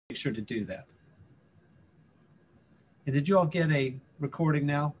make sure to do that. And did you all get a recording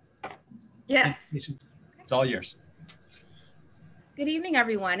now? Yes. It's all yours. Good evening,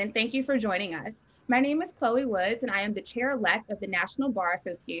 everyone, and thank you for joining us. My name is Chloe Woods, and I am the chair-elect of the National Bar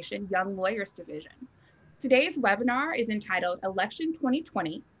Association Young Lawyers Division. Today's webinar is entitled Election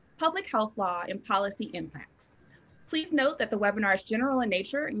 2020, Public Health Law and Policy Impacts. Please note that the webinar is general in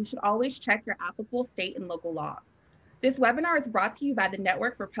nature, and you should always check your applicable state and local laws. This webinar is brought to you by the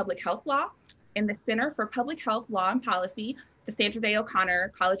Network for Public Health Law and the Center for Public Health Law and Policy, the Sandra Day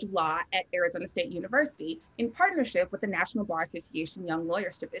O'Connor College of Law at Arizona State University, in partnership with the National Bar Association Young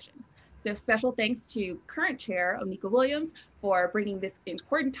Lawyers Division. So special thanks to current chair, Onika Williams, for bringing this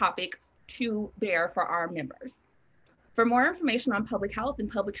important topic to bear for our members. For more information on public health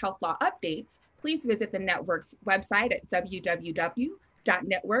and public health law updates, please visit the network's website at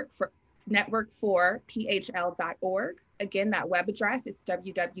www.networkforphl.org. Again, that web address is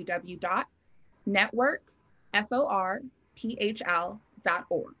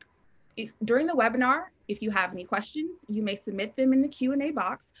www.networkforphl.org. During the webinar, if you have any questions, you may submit them in the Q&A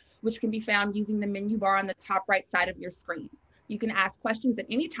box, which can be found using the menu bar on the top right side of your screen. You can ask questions at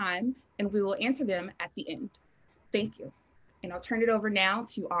any time, and we will answer them at the end. Thank you. And I'll turn it over now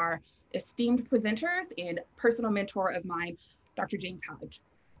to our esteemed presenters and personal mentor of mine, Dr. James Hodge.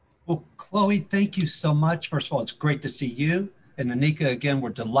 Well, Chloe, thank you so much. First of all, it's great to see you. And Anika, again, we're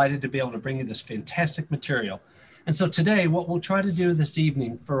delighted to be able to bring you this fantastic material. And so today, what we'll try to do this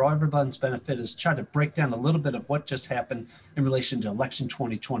evening for everyone's benefit is try to break down a little bit of what just happened in relation to election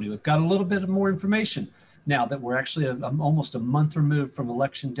 2020. We've got a little bit of more information now that we're actually almost a month removed from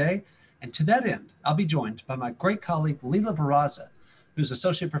election day. And to that end, I'll be joined by my great colleague, Leila Barraza, who's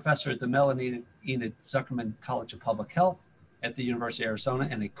associate professor at the Melanie Enid Zuckerman College of Public Health at the University of Arizona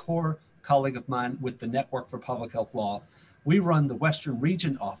and a core colleague of mine with the Network for Public Health Law. We run the Western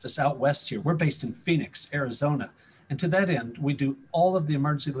Region office out west here. We're based in Phoenix, Arizona. And to that end, we do all of the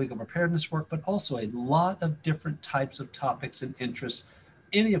emergency legal preparedness work, but also a lot of different types of topics and interests,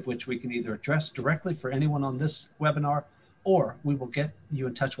 any of which we can either address directly for anyone on this webinar, or we will get you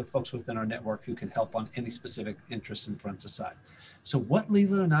in touch with folks within our network who can help on any specific interest in front side. So what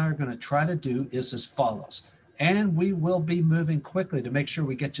Leila and I are going to try to do is as follows. And we will be moving quickly to make sure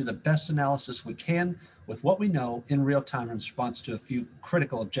we get you the best analysis we can with what we know in real time in response to a few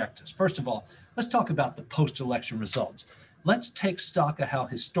critical objectives. First of all, let's talk about the post-election results. Let's take stock of how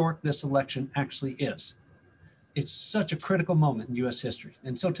historic this election actually is. It's such a critical moment in U.S. history.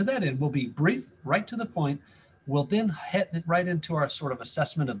 And so to that end, we'll be brief, right to the point. We'll then head right into our sort of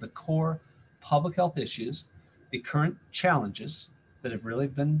assessment of the core public health issues, the current challenges that have really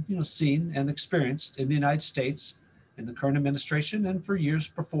been seen and experienced in the United States in the current administration and for years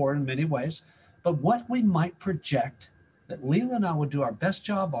before in many ways, but what we might project that Leila and I will do our best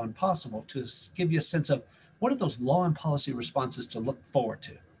job on possible to give you a sense of what are those law and policy responses to look forward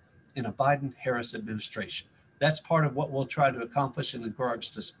to in a Biden-Harris administration. That's part of what we'll try to accomplish in regards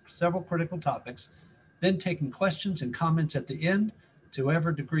to several critical topics, then taking questions and comments at the end to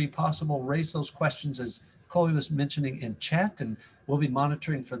whatever degree possible, raise those questions as Chloe was mentioning in chat, and we'll be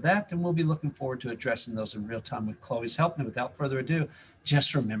monitoring for that, and we'll be looking forward to addressing those in real time with Chloe's help. And without further ado,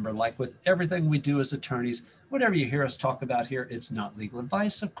 just remember, like with everything we do as attorneys, whatever you hear us talk about here, it's not legal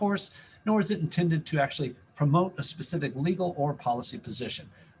advice, of course, nor is it intended to actually promote a specific legal or policy position.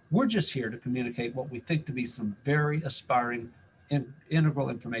 We're just here to communicate what we think to be some very aspiring and integral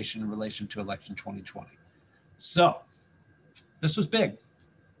information in relation to election 2020. So this was big, in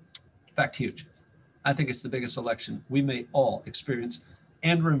fact, huge. I think it's the biggest election we may all experience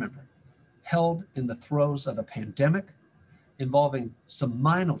and remember, held in the throes of a pandemic, involving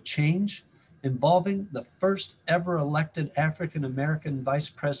seminal change, involving the first ever elected African-American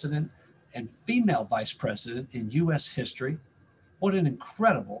vice president and female vice president in US history. What an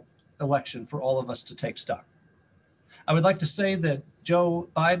incredible election for all of us to take stock. I would like to say that Joe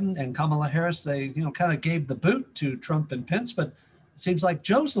Biden and Kamala Harris, they kind of gave the boot to Trump and Pence, but it seems like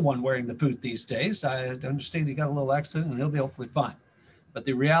Joe's the one wearing the boot these days. I understand he got a little accident and he'll be hopefully fine. But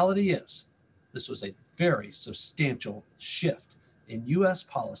the reality is, this was a very substantial shift in US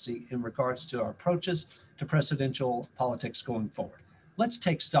policy in regards to our approaches to presidential politics going forward. Let's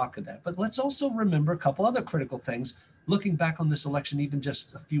take stock of that. But let's also remember a couple other critical things looking back on this election, even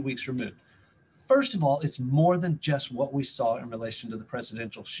just a few weeks removed. First of all, it's more than just what we saw in relation to the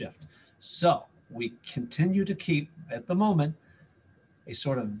presidential shift. So we continue to keep, at the moment, a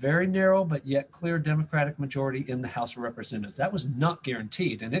sort of very narrow but yet clear Democratic majority in the House of Representatives. That was not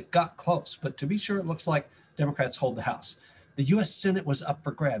guaranteed, and it got close, but to be sure, it looks like Democrats hold the House. The US Senate was up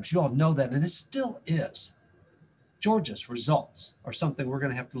for grabs. You all know that, and it still is. Georgia's results are something we're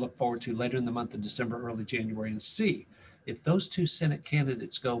going to have to look forward to later in the month of December, early January, and see if those two Senate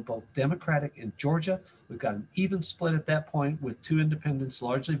candidates go both Democratic in Georgia. We've got an even split at that point with two independents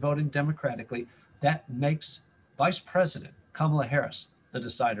largely voting Democratically. That makes Vice President Kamala Harris the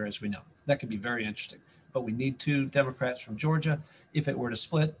decider, as we know. That could be very interesting. But we need two Democrats from Georgia. If it were to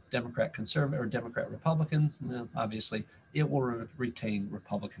split Democrat conservative or Democrat Republican, well, obviously it will retain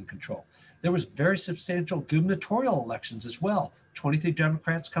Republican control. There was very substantial gubernatorial elections as well. 23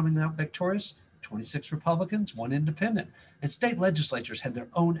 Democrats coming out victorious, 26 Republicans, one independent. And state legislatures had their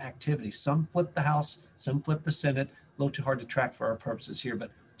own activities. Some flipped the House, some flipped the Senate. A little too hard to track for our purposes here,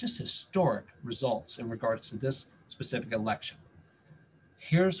 but just historic results in regards to this specific election.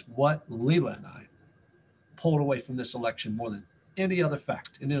 Here's what Leila and I pulled away from this election more than any other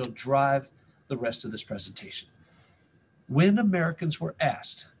fact, and it'll drive the rest of this presentation. When Americans were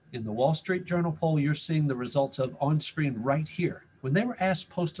asked in the Wall Street Journal poll, you're seeing the results of on screen right here. When they were asked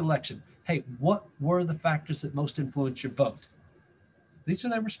post-election, hey, what were the factors that most influenced your vote? These are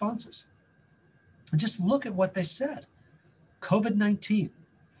their responses. And just look at what they said. COVID-19,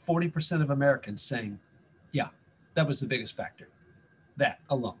 40% of Americans saying, yeah, that was the biggest factor. That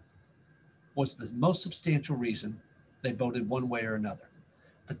alone was the most substantial reason they voted one way or another.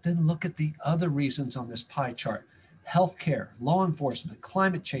 But then look at the other reasons on this pie chart. Healthcare, law enforcement,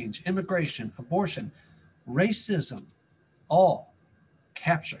 climate change, immigration, abortion, racism, all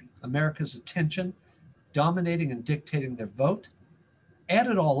capturing America's attention, dominating and dictating their vote. Add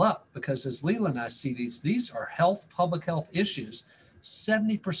it all up, because as Leila and I see these are health, public health issues.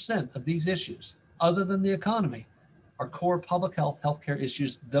 70% of these issues, other than the economy, are core public health, healthcare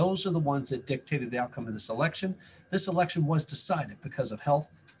issues. Those are the ones that dictated the outcome of this election. This election was decided because of health,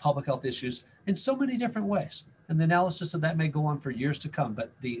 public health issues in so many different ways. And the analysis of that may go on for years to come,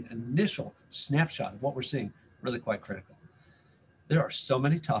 but the initial snapshot of what we're seeing, really quite critical. There are so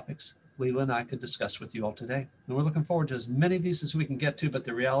many topics Leila and I could discuss with you all today. And we're looking forward to as many of these as we can get to, but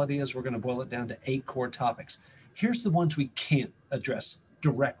the reality is we're going to boil it down to 8 core topics. Here's the ones we can't address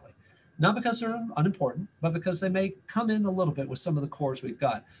directly. Not because they're unimportant, but because they may come in a little bit with some of the cores we've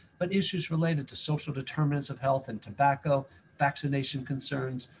got. But issues related to social determinants of health and tobacco, vaccination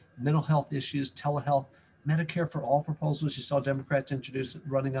concerns, mental health issues, telehealth, Medicare for all proposals you saw Democrats introduce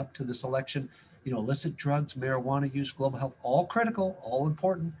running up to this election, illicit drugs, marijuana use, global health, all critical, all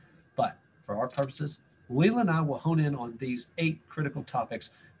important. But for our purposes, Leila and I will hone in on these 8 critical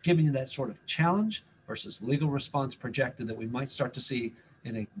topics, giving you that sort of challenge versus legal response projected that we might start to see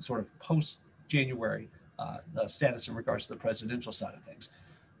in a sort of post-January status in regards to the presidential side of things.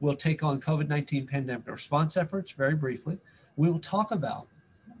 We'll take on COVID-19 pandemic response efforts very briefly. We will talk about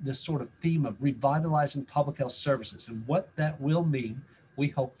this sort of theme of revitalizing public health services and what that will mean, we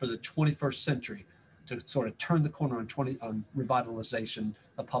hope, for the 21st century to sort of turn the corner on revitalization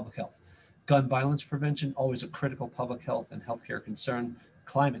of public health. Gun violence prevention, always a critical public health and healthcare concern.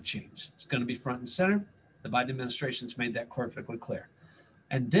 Climate change, it's going to be front and center. The Biden administration's made that perfectly clear.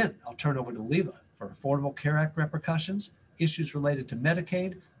 And then I'll turn over to Leila for Affordable Care Act repercussions, issues related to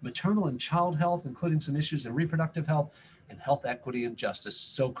Medicaid, maternal and child health, including some issues in reproductive health, and health equity and justice,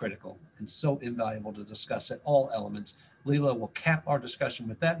 so critical and so invaluable to discuss at all elements. Leila will cap our discussion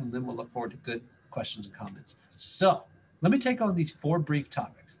with that, and then we'll look forward to good questions and comments. So let me take on these 4 brief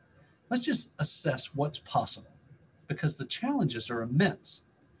topics. Let's just assess what's possible, because the challenges are immense.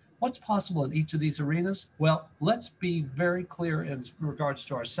 What's possible in each of these arenas? Well, let's be very clear in regards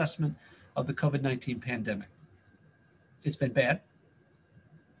to our assessment of the COVID-19 pandemic. It's been bad.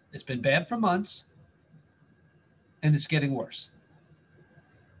 It's been bad for months, and it's getting worse.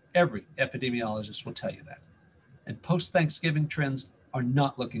 Every epidemiologist will tell you that. And post-Thanksgiving trends are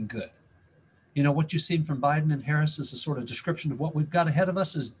not looking good. What you've seen from Biden and Harris is a sort of description of what we've got ahead of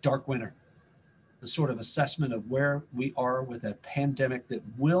us is dark winter. The sort of assessment of where we are with a pandemic that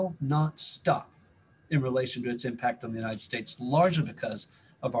will not stop in relation to its impact on the United States, largely because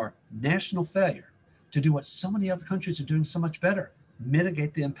of our national failure to do what so many other countries are doing so much better,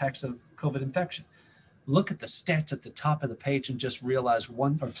 mitigate the impacts of COVID infection. Look at the stats at the top of the page and just realize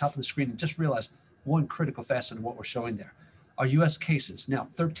top of the screen and just realize one critical facet of what we're showing there. Our US cases, now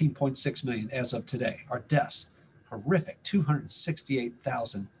 13.6 million as of today. Our deaths, horrific,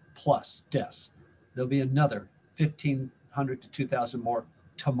 268,000 plus deaths. There'll be another 1,500 to 2,000 more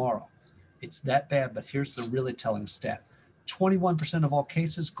tomorrow. It's that bad, but here's the really telling stat. 21% of all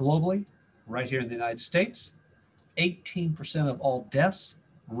cases globally, right here in the United States. 18% of all deaths,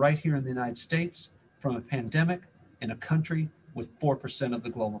 right here in the United States, from a pandemic in a country with 4% of the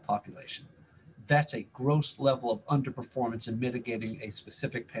global population. That's a gross level of underperformance in mitigating a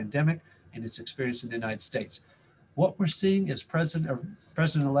specific pandemic and its experience in the United States. What we're seeing is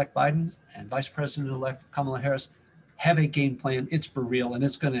President-elect Biden and Vice President-elect Kamala Harris have a game plan. It's for real, and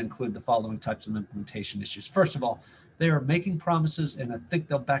it's going to include the following types of implementation issues. First of all, they are making promises, and I think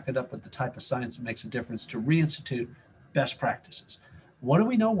they'll back it up with the type of science that makes a difference, to reinstitute best practices. What do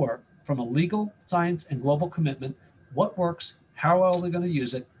we know work from a legal, science, and global commitment? What works? How are we going to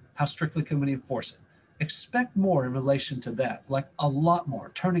use it? How strictly can we enforce it? Expect more in relation to that, like a lot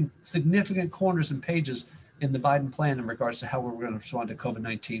more, turning significant corners and pages in the Biden plan in regards to how we're going to respond to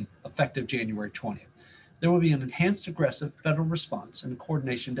COVID-19 effective January 20th. There will be an enhanced aggressive federal response and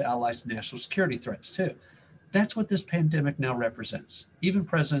coordination to allies' national security threats too. That's what this pandemic now represents. Even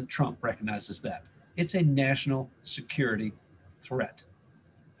President Trump recognizes that. It's a national security threat.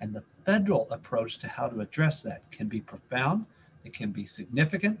 And the federal approach to how to address that can be profound, it can be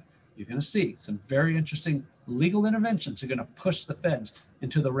significant. You're going to see some very interesting legal interventions are going to push the feds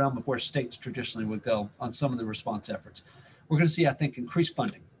into the realm of where states traditionally would go on some of the response efforts. We're going to see, I think, increased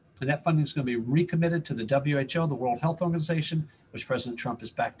funding. And that funding is going to be recommitted to the WHO, the World Health Organization, which President Trump has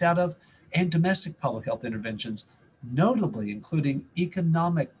backed out of, and domestic public health interventions, notably including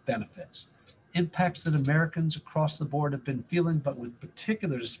economic benefits, impacts that Americans across the board have been feeling, but with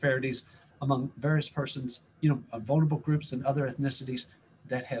particular disparities among various persons, vulnerable groups and other ethnicities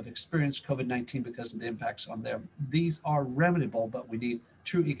that have experienced COVID-19 because of the impacts on them. These are remediable, but we need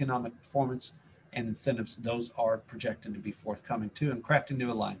true economic performance and incentives. Those are projected to be forthcoming too, and crafting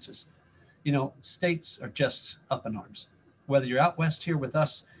new alliances. States are just up in arms. Whether you're out west here with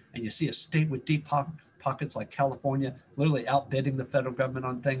us and you see a state with deep pockets like California, literally outbidding the federal government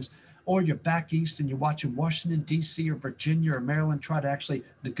on things, or you're back east and you're watching Washington, D.C. or Virginia or Maryland try to actually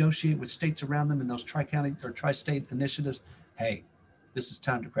negotiate with states around them in those tri-county or tri-state initiatives. Hey, this is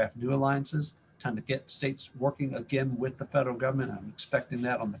time to craft new alliances, time to get states working again with the federal government. I'm expecting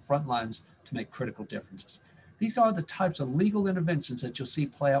that on the front lines to make critical differences. These are the types of legal interventions that you'll see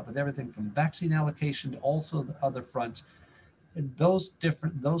play out with everything from vaccine allocation to also the other fronts. And those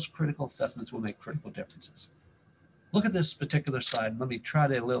critical assessments will make critical differences. Look at this particular slide. Let me try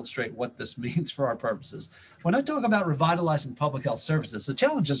to illustrate what this means for our purposes. When I talk about revitalizing public health services, the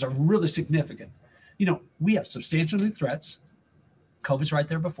challenges are really significant. We have substantial new threats. COVID's right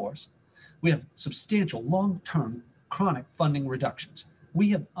there before us. We have substantial long-term chronic funding reductions. We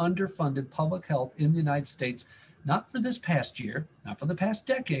have underfunded public health in the United States, not for this past year, not for the past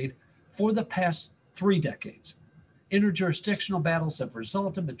decade, for the past 3 decades. Interjurisdictional battles have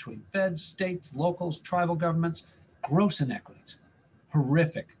resulted between feds, states, locals, tribal governments, gross inequities,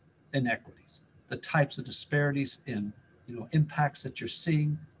 horrific inequities, the types of disparities in impacts that you're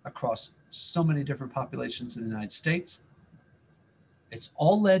seeing across so many different populations in the United States. It's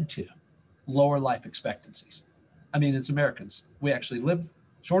all led to lower life expectancies. As Americans, we actually live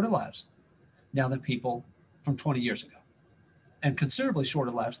shorter lives now than people from 20 years ago, and considerably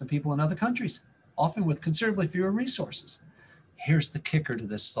shorter lives than people in other countries, often with considerably fewer resources. Here's the kicker to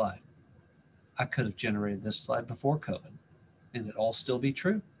this slide. I could have generated this slide before COVID, and it'd all still be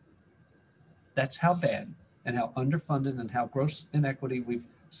true. That's how bad and how underfunded and how gross inequity we've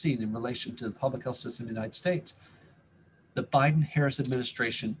seen in relation to the public health system in the United States. The Biden-Harris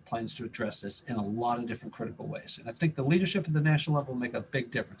administration plans to address this in a lot of different critical ways. And I think the leadership at the national level will make a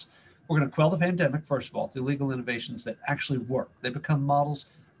big difference. We're going to quell the pandemic, first of all, through legal innovations that actually work. They become models,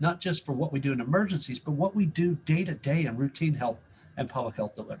 not just for what we do in emergencies, but what we do day to day in routine health and public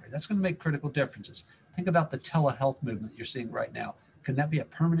health delivery. That's going to make critical differences. Think about the telehealth movement you're seeing right now. Can that be a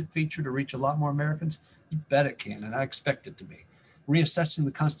permanent feature to reach a lot more Americans? You bet it can, and I expect it to be. Reassessing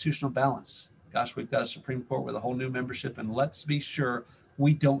the constitutional balance. Gosh, we've got a Supreme Court with a whole new membership, and let's be sure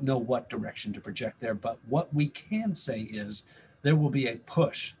we don't know what direction to project there. But what we can say is there will be a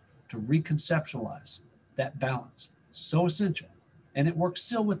push to reconceptualize that balance. So essential. And it works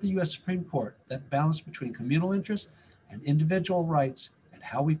still with the U.S. Supreme Court, that balance between communal interests and individual rights and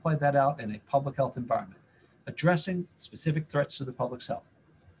how we play that out in a public health environment. Addressing specific threats to the public's health,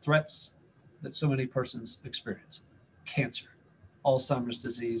 threats that so many persons experience. Cancer, Alzheimer's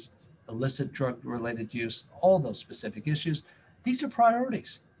disease, illicit drug-related use, all those specific issues. These are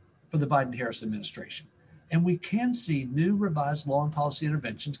priorities for the Biden-Harris administration. And we can see new revised law and policy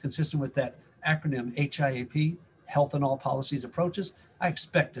interventions consistent with that acronym HIAP, Health in All Policies Approaches. I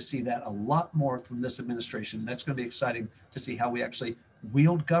expect to see that a lot more from this administration. That's going to be exciting to see how we actually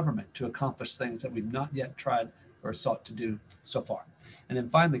wield government to accomplish things that we've not yet tried or sought to do so far. And then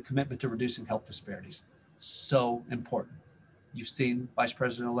finally, commitment to reducing health disparities. So important. You've seen Vice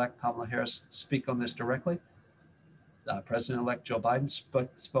President-elect Kamala Harris speak on this directly. President-elect Joe Biden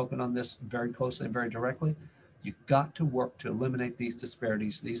spoken on this very closely and very directly. You've got to work to eliminate these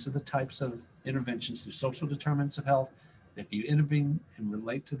disparities. These are the types of interventions through social determinants of health, if you intervene and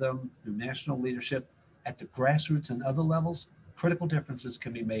relate to them through national leadership at the grassroots and other levels, critical differences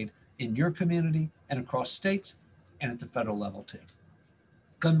can be made in your community and across states and at the federal level too.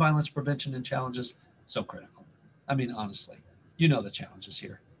 Gun violence prevention and challenges, so critical. I mean, honestly, you know the challenges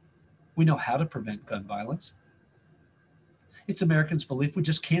here. We know how to prevent gun violence. It's Americans' belief we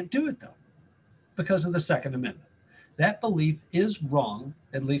just can't do it though, because of the Second Amendment. That belief is wrong,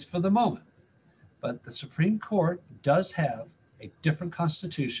 at least for the moment. But the Supreme Court does have a different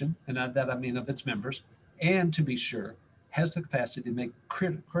constitution, and that I mean of its members, and to be sure, has the capacity to make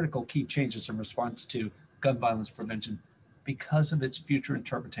critical key changes in response to gun violence prevention because of its future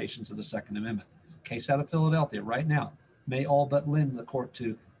interpretations of the Second Amendment. Case out of Philadelphia right now may all but lend the court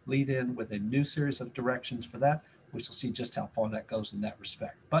to lead in with a new series of directions for that. We shall see just how far that goes in that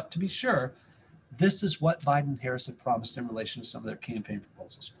respect. But to be sure, this is what Biden and Harris have promised in relation to some of their campaign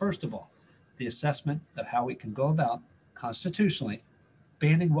proposals. First of all, the assessment of how we can go about constitutionally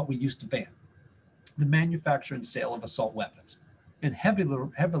banning what we used to ban, the manufacture and sale of assault weapons, and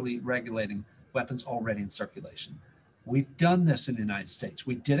heavily regulating weapons already in circulation. We've done this in the United States.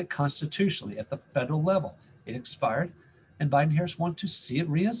 We did it constitutionally at the federal level. It expired, and Biden and Harris want to see it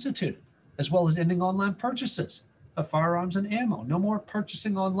reinstituted, as well as ending online purchases of firearms and ammo. No more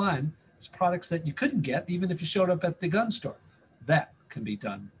purchasing online. It's products that you couldn't get even if you showed up at the gun store. That can be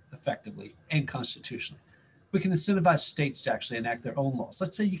done effectively and constitutionally. We can incentivize states to actually enact their own laws.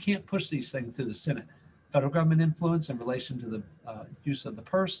 Let's say you can't push these things through the Senate. Federal government influence in relation to the use of the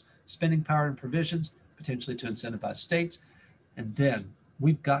purse, spending power and provisions, potentially to incentivize states. And then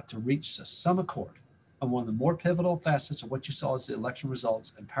we've got to reach some accord on one of the more pivotal facets of what you saw as the election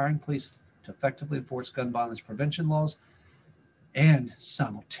results, empowering police to effectively enforce gun violence prevention laws, and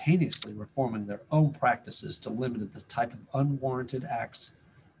simultaneously reforming their own practices to limit the type of unwarranted acts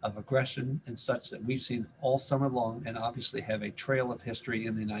of aggression and such that we've seen all summer long, and obviously have a trail of history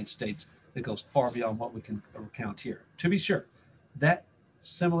in the United States that goes far beyond what we can recount here. To be sure, that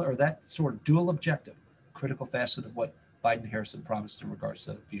sort of dual objective, critical facet of what Biden and Harris have promised in regards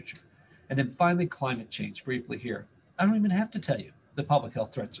to the future. And then finally, climate change, briefly here. I don't even have to tell you the public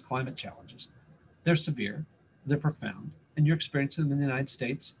health threats of climate challenges. They're severe, they're profound, and you're experiencing them in the United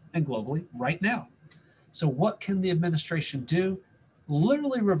States and globally right now. So what can the administration do?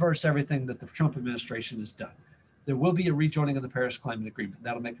 Literally reverse everything that the Trump administration has done. There will be a rejoining of the Paris Climate Agreement.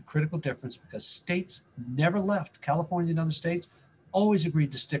 That'll make a critical difference because states never left. California and other states always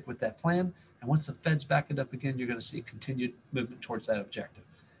agreed to stick with that plan. And once the feds back it up again, you're going to see continued movement towards that objective.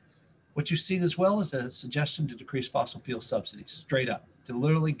 What you've seen as well is a suggestion to decrease fossil fuel subsidies, straight up, to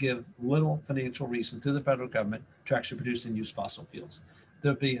literally give little financial reason to the federal government to actually produce and use fossil fuels.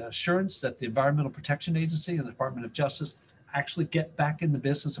 There'll be assurance that the Environmental Protection Agency and the Department of Justice actually get back in the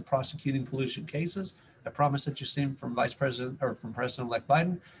business of prosecuting pollution cases, a promise that you've seen from Vice President or from President-elect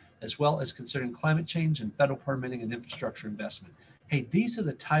Biden, as well as considering climate change and federal permitting and infrastructure investment. Hey, these are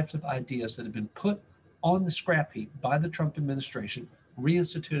the types of ideas that have been put on the scrap heap by the Trump administration,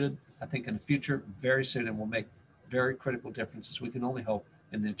 reinstituted, I think, in the future very soon, and will make very critical differences, we can only hope,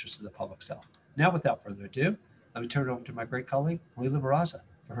 in the interest of the public's health. Now, without further ado, let me turn it over to my great colleague, Leila Barraza,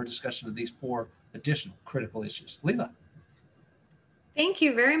 for her discussion of these 4 additional critical issues. Leila. Thank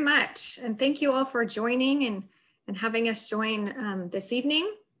you very much. And thank you all for joining and having us join this evening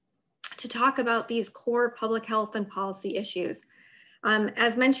to talk about these core public health and policy issues.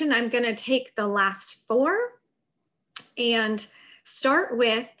 As mentioned, I'm going to take the last 4 and start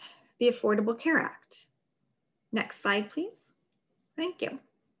with the Affordable Care Act. Next slide, please. Thank you.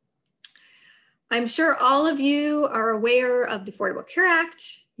 I'm sure all of you are aware of the Affordable Care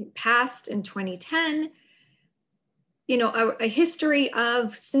Act. It passed in 2010. You know, a history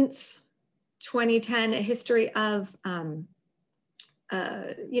of, since 2010, a history of, you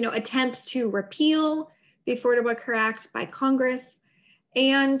know, attempts to repeal the Affordable Care Act by Congress,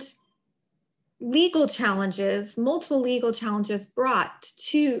 and legal challenges, multiple legal challenges brought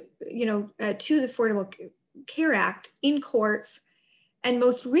to, you know, to the Affordable Care Act in courts. And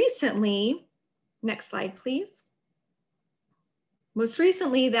most recently, next slide, please. Most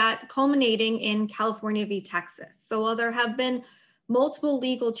recently, that culminating in California v. Texas. So while there have been multiple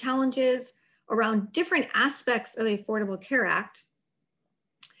legal challenges around different aspects of the Affordable Care Act,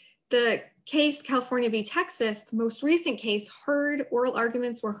 the case California v. Texas, the most recent case, oral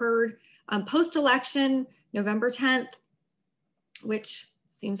arguments were heard post-election, November 10th, which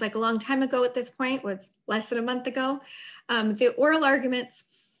seems like a long time ago at this point, was less than a month ago. The oral arguments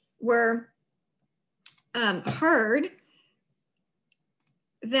were heard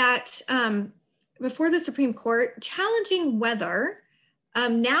that before the Supreme Court, challenging whether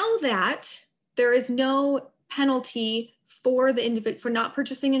now that there is no penalty for the individual for not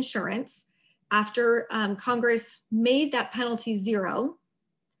purchasing insurance after Congress made that penalty zero,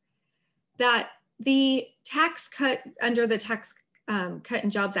 that the tax cut under the Tax Cut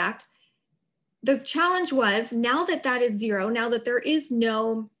and Jobs Act, the challenge was, now that that is zero, now that there is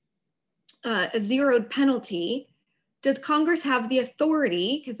no a zeroed penalty, does Congress have the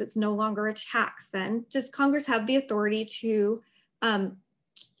authority, because it's no longer a tax then, does Congress have the authority to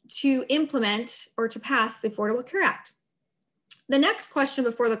implement or to pass the Affordable Care Act? The next question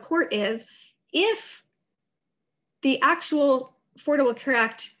before the court is, if the actual Affordable Care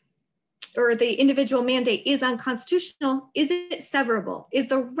Act or the individual mandate is unconstitutional, is it severable? Is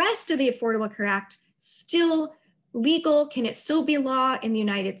the rest of the Affordable Care Act still legal? Can it still be law in the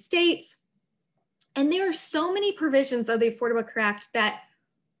United States? And there are so many provisions of the Affordable Care Act that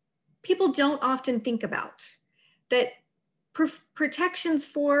people don't often think about, that protections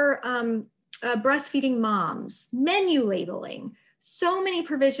for breastfeeding moms, menu labeling, so many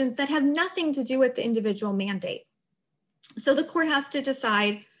provisions that have nothing to do with the individual mandate. So the court has to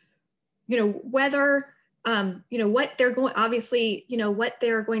decide, whether, what they're going, obviously, what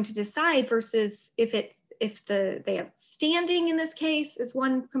they're going to decide versus if they have standing in this case is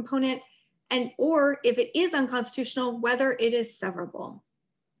one component, or if it is unconstitutional, whether it is severable.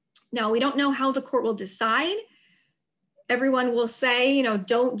 Now, we don't know how the court will decide. Everyone will say,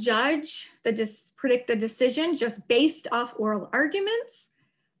 don't judge predict the decision just based off oral arguments.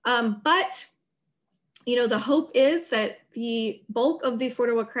 But the hope is that the bulk of the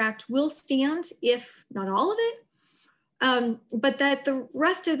Affordable Care Act will stand, if not all of it, but that the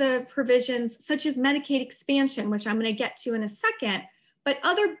rest of the provisions, such as Medicaid expansion, which I'm going to get to in a second, but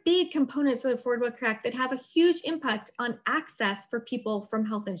other big components of the Affordable Care Act that have a huge impact on access for people from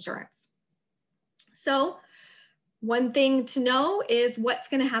health insurance. So one thing to know is what's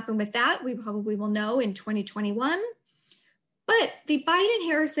going to happen with that. We probably will know in 2021. But the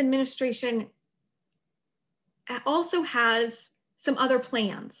Biden-Harris administration also has some other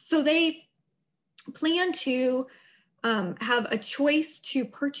plans. So they plan to have a choice to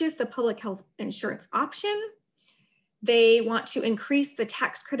purchase a public health insurance option. They want to increase the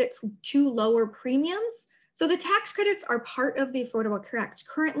tax credits to lower premiums. So the tax credits are part of the Affordable Care Act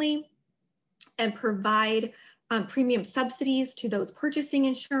currently and provide premium subsidies to those purchasing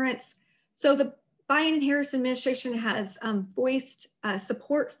insurance. So the Biden-Harris administration has voiced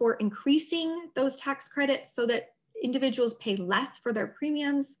support for increasing those tax credits so that individuals pay less for their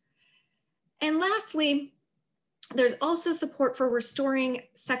premiums. And lastly, there's also support for restoring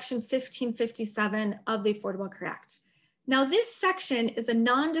Section 1557 of the Affordable Care Act. Now, this section is a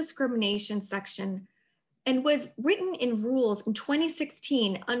non-discrimination section and was written in rules in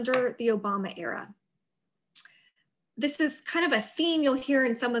 2016 under the Obama era. This is kind of a theme you'll hear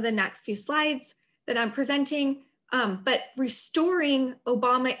in some of the next few slides that I'm presenting, but restoring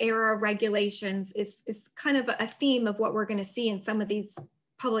Obama era regulations is kind of a theme of what we're going to see in some of these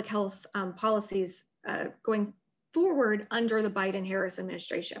public health policies going forward under the Biden-Harris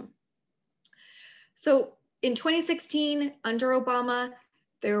administration. So in 2016, under Obama,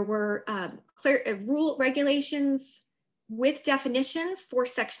 there were clear rule regulations with definitions for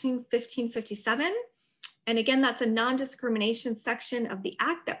Section 1557. And again, that's a non-discrimination section of the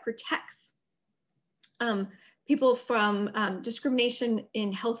act that protects people from discrimination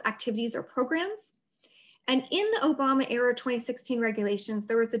in health activities or programs. And in the Obama era 2016 regulations,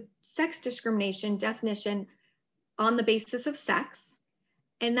 there was a sex discrimination definition on the basis of sex.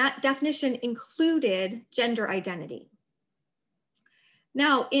 And that definition included gender identity.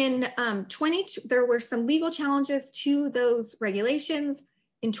 Now in there were some legal challenges to those regulations.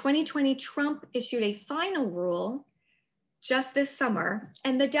 In 2020, Trump issued a final rule just this summer,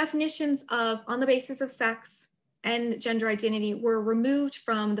 and the definitions of on the basis of sex and gender identity were removed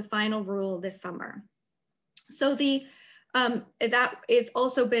from the final rule this summer. So that has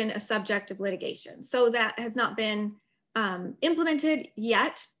also been a subject of litigation. So that has not been implemented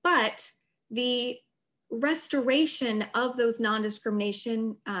yet, but the restoration of those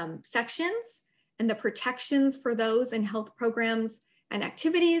non-discrimination sections and the protections for those in health programs and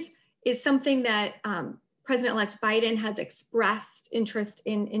activities is something that President-elect Biden has expressed interest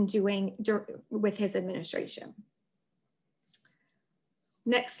in doing with his administration.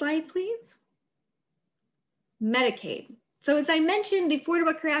 Next slide, please. Medicaid. So as I mentioned, the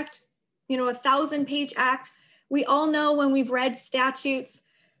Affordable Care Act, a 1,000-page act. We all know when we've read statutes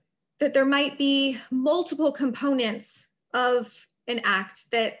that there might be multiple components of an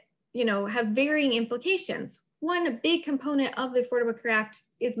act that, have varying implications. One big component of the Affordable Care Act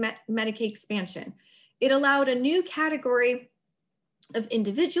is Medicaid expansion. It allowed a new category of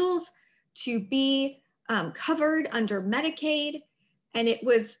individuals to be covered under Medicaid, and it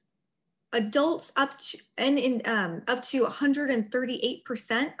was adults up to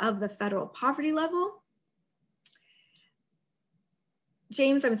 138% of the federal poverty level.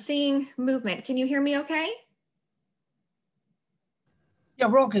 James, I'm seeing movement. Can you hear me okay? Yeah,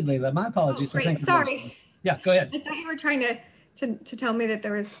 we're all good, Leila. My apologies. Oh, great. Sorry. Yeah, go ahead. I thought you were trying to tell me that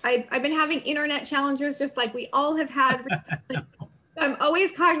there was, I've been having internet challenges just like we all have had recently. I'm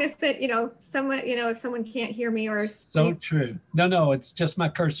always cognizant, someone, if someone can't hear me or. So true. No, it's just my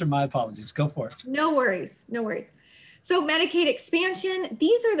cursor. My apologies. Go for it. No worries. No worries. So Medicaid expansion,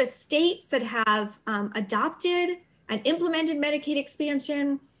 these are the states that have adopted and implemented Medicaid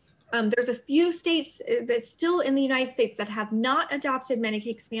expansion. There's a few states that still in the United States that have not adopted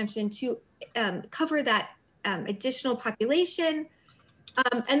Medicaid expansion to cover that additional population.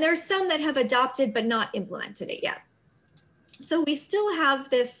 And there's some that have adopted but not implemented it yet. So we still have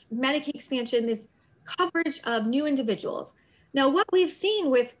this Medicaid expansion, this coverage of new individuals. Now, what we've seen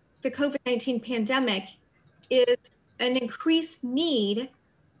with the COVID-19 pandemic is an increased need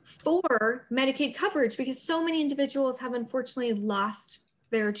for Medicaid coverage because so many individuals have unfortunately lost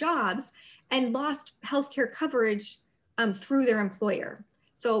their jobs and lost healthcare coverage through their employer.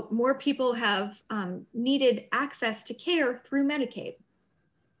 So more people have needed access to care through Medicaid.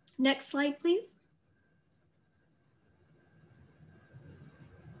 Next slide, please.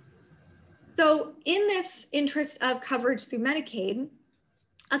 So in this interest of coverage through Medicaid,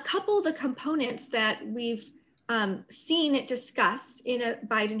 a couple of the components that we've seen it discussed in a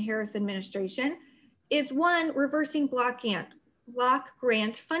Biden-Harris administration is one, reversing block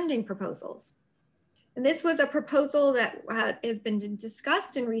grant funding proposals. And this was a proposal that has been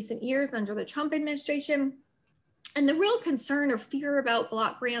discussed in recent years under the Trump administration. And the real concern or fear about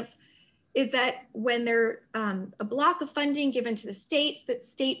block grants is that when there's a block of funding given to the states, that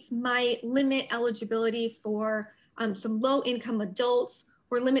states might limit eligibility for some low-income adults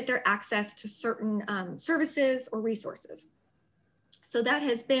or limit their access to certain services or resources. So that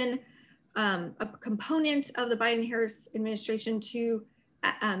has been a component of the Biden-Harris administration to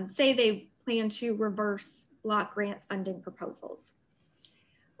say they plan to reverse block grant funding proposals.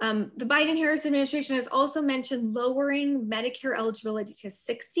 The Biden-Harris administration has also mentioned lowering Medicare eligibility to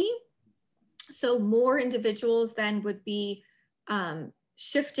 60. So more individuals then would be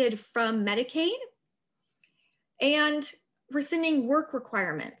shifted from Medicaid, and rescinding work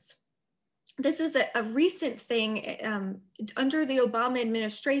requirements. This is a recent thing. Under the Obama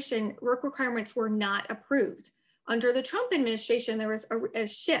administration, work requirements were not approved. Under the Trump administration, there was a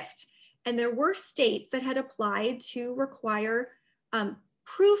shift, and there were states that had applied to require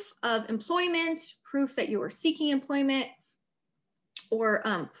proof of employment, proof that you were seeking employment, or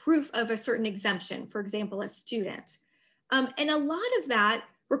proof of a certain exemption, for example, a student. And a lot of that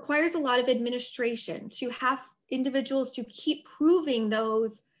requires a lot of administration to have individuals to keep proving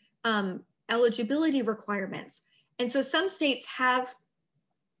those eligibility requirements. And so some states have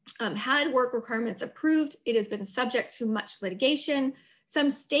had work requirements approved. It has been subject to much litigation.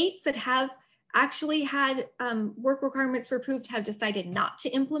 Some states that have actually had work requirements approved have decided not to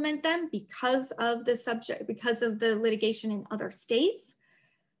implement them because of the litigation in other states.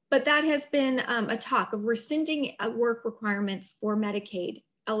 But that has been a talk of rescinding work requirements for Medicaid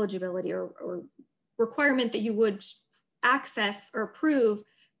eligibility or requirement that you would access or prove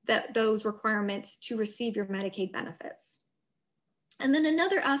that those requirements to receive your Medicaid benefits. And then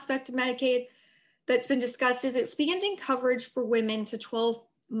another aspect of Medicaid that's been discussed is expanding coverage for women to 12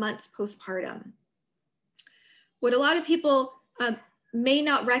 months postpartum. What a lot of people may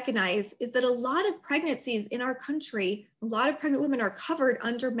not recognize is that a lot of pregnancies in our country, a lot of pregnant women are covered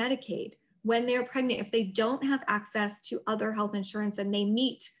under Medicaid when they're pregnant if they don't have access to other health insurance and they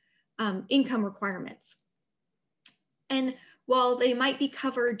meet income requirements. And while they might be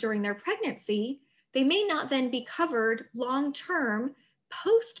covered during their pregnancy, they may not then be covered long-term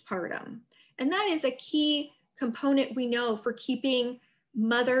postpartum. And that is a key component we know for keeping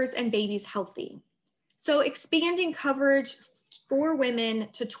mothers and babies healthy. So expanding coverage for women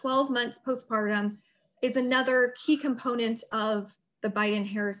to 12 months postpartum is another key component of the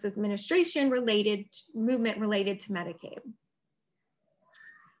Biden-Harris administration movement related to Medicaid.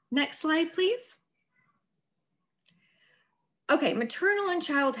 Next slide, please. Okay, maternal and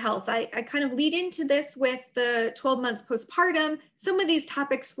child health. I kind of lead into this with the 12 months postpartum. Some of these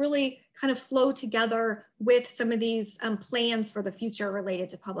topics really kind of flow together with some of these plans for the future related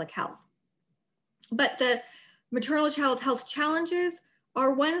to public health. But the maternal child health challenges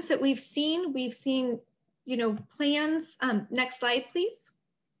are ones that we've seen. We've seen, plans. Next slide, please.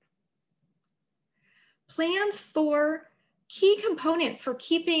 Plans for key components for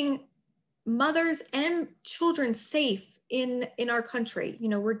keeping mothers and children safe in our country. You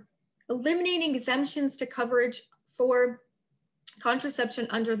know, we're eliminating exemptions to coverage for contraception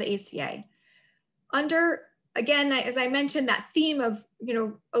under the ACA. Under, again, as I mentioned, that theme of, you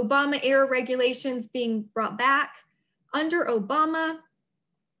know, Obama era regulations being brought back. Under Obama,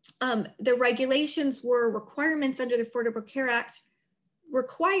 the regulations were requirements under the Affordable Care Act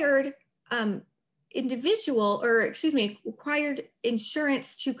required required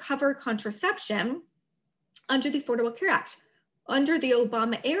insurance to cover contraception under the Affordable Care Act. Under the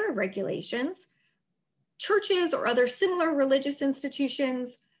Obama era regulations, churches or other similar religious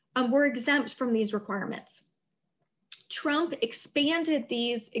institutions were exempt from these requirements. Trump expanded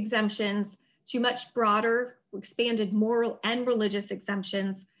these exemptions to much broader, expanded moral and religious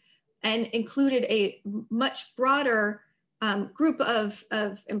exemptions, and included a much broader group of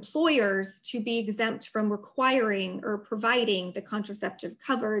employers to be exempt from requiring or providing the contraceptive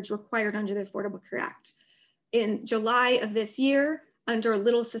coverage required under the Affordable Care Act. In July of this year, under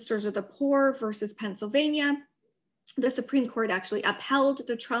Little Sisters of the Poor versus Pennsylvania, the Supreme Court actually upheld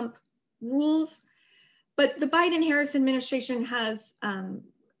the Trump rules, but the Biden-Harris administration has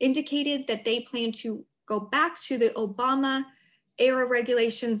indicated that they plan to go back to the Obama era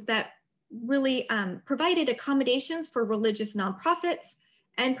regulations that really provided accommodations for religious nonprofits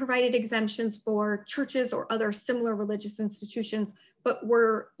and provided exemptions for churches or other similar religious institutions, but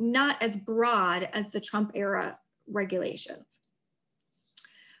were not as broad as the Trump era regulations.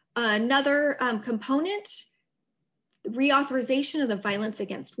 Another component, reauthorization of the Violence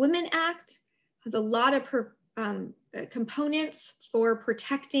Against Women Act, has a lot of components for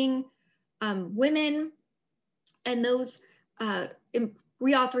protecting women, and those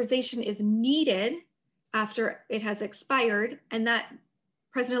reauthorization is needed after it has expired, and that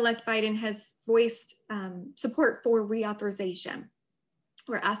President-elect Biden has voiced support for reauthorization.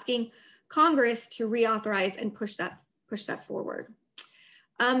 We're asking Congress to reauthorize and push that forward.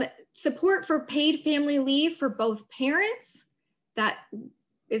 Support for paid family leave for both parents. That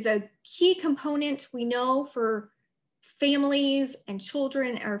is a key component, we know, for families and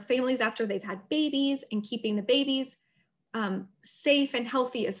children, or families after they've had babies, and keeping the babies safe and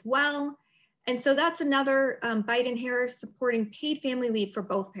healthy as well. And so that's another Biden-Harris supporting paid family leave for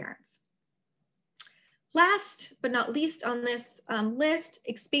both parents. Last but not least on this list,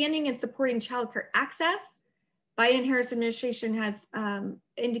 expanding and supporting childcare access. Biden-Harris administration has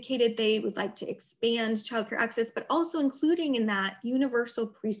indicated they would like to expand childcare access, but also including in that universal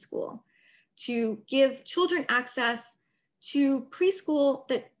preschool to give children access to preschool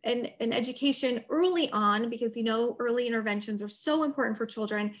and education early on, because you know early interventions are so important for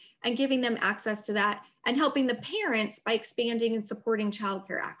children, and giving them access to that, and helping the parents by expanding and supporting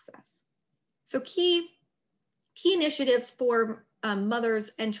childcare access. So key initiatives for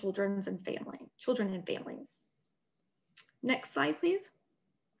mothers and children and families. Next slide, please.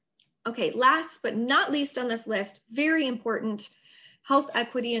 Okay, last but not least on this list, very important, health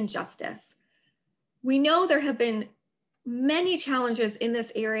equity and justice. We know there have been many challenges in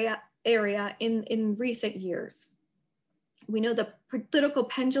this area in recent years. We know the political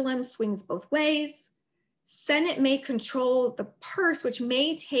pendulum swings both ways. Senate may control the purse, which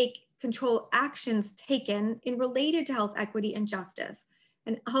may control actions taken in related to health equity and justice.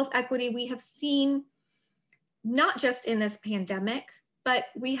 And health equity we have seen not just in this pandemic, but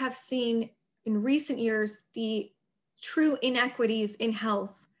we have seen in recent years the true inequities in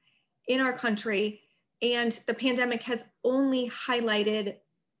health in our country. And the pandemic has only highlighted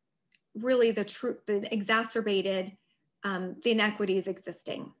really the exacerbated the inequities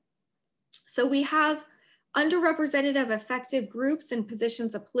existing. So we have underrepresented effective groups in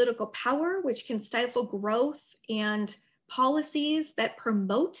positions of political power, which can stifle growth and policies that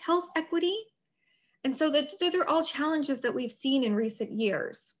promote health equity. And so those are all challenges that we've seen in recent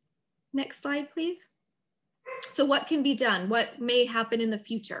years. Next slide, please. So what can be done? What may happen in the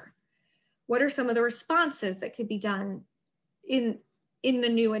future? What are some of the responses that could be done in the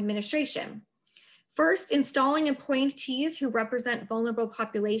new administration? First, installing appointees who represent vulnerable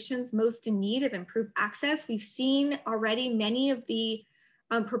populations most in need of improved access. We've seen already many of the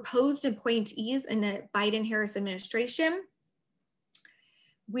proposed appointees in the Biden-Harris administration.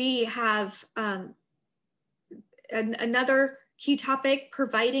 We have another key topic,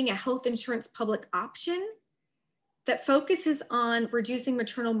 providing a health insurance public option that focuses on reducing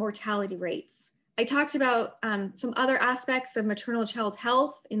maternal mortality rates. I talked about some other aspects of maternal child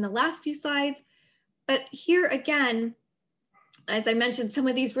health in the last few slides, but here again, as I mentioned, some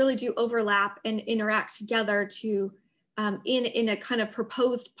of these really do overlap and interact together to in a kind of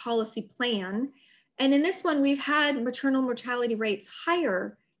proposed policy plan. And in this one, we've had maternal mortality rates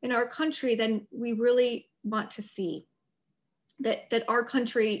higher in our country than we really want to see that our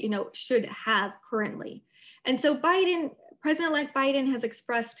country, should have currently. And so President-elect Biden has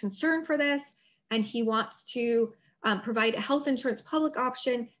expressed concern for this, and he wants to provide a health insurance public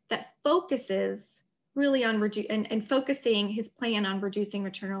option that focuses really on and focusing his plan on reducing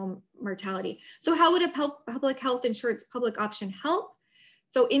maternal mortality. So how would a public health insurance public option help?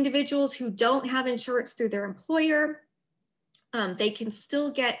 So individuals who don't have insurance through their employer, they can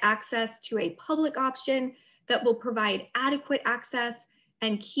still get access to a public option that will provide adequate access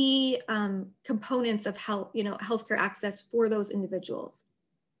and key components of healthcare access for those individuals.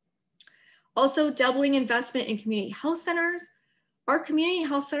 Also, doubling investment in community health centers. Our community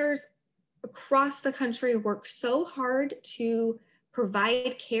health centers across the country work so hard to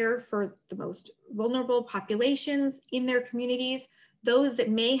provide care for the most vulnerable populations in their communities, those that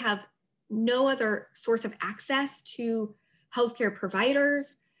may have no other source of access to healthcare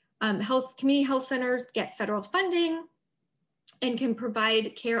providers. Community health centers get federal funding and can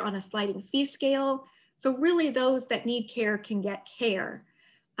provide care on a sliding fee scale. So really those that need care can get care.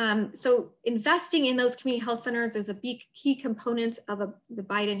 So investing in those community health centers is a big key component of the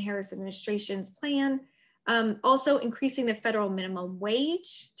Biden-Harris administration's plan. Also increasing the federal minimum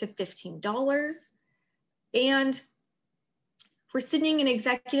wage to $15. And rescinding an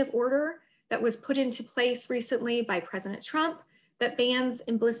executive order that was put into place recently by President Trump that bans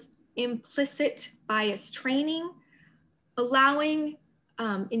implicit bias training, allowing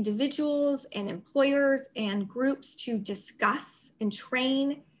individuals and employers and groups to discuss and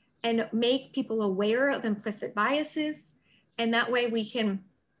train and make people aware of implicit biases. And that way we can,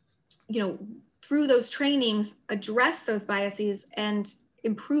 through those trainings, address those biases and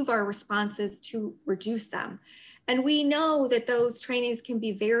improve our responses to reduce them. And we know that those trainings can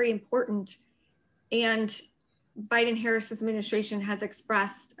be very important. And Biden-Harris administration has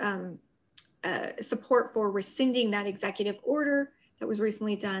expressed support for rescinding that executive order that was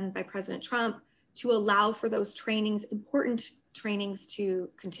recently done by President Trump to allow for those trainings, important trainings, to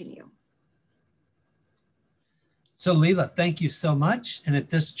continue. So Leila, thank you so much. And at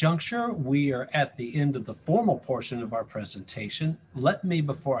this juncture, we are at the end of the formal portion of our presentation. Let me,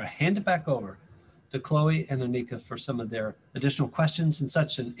 before I hand it back over to Chloe and Anika for some of their additional questions and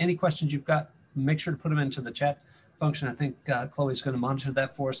such, and any questions you've got, make sure to put them into the chat function. I think Chloe is going to monitor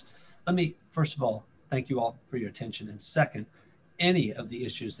that for us. Let me, first of all, thank you all for your attention. And second, any of the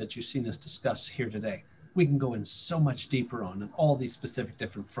issues that you've seen us discuss here today, we can go in so much deeper on all these specific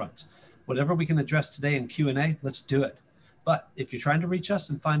different fronts. Whatever we can address today in Q&A, let's do it. But if you're trying to reach us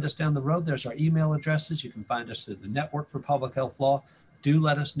and find us down the road, there's our email addresses. You can find us through the Network for Public Health Law. Do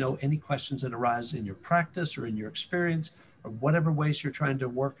let us know any questions that arise in your practice or in your experience or whatever ways you're trying to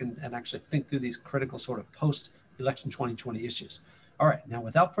work and actually think through these critical sort of post-election 2020 issues. All right, now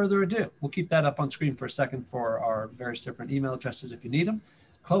without further ado, we'll keep that up on screen for a second for our various different email addresses if you need them.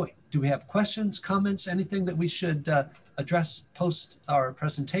 Chloe, do we have questions, comments, anything that we should address post our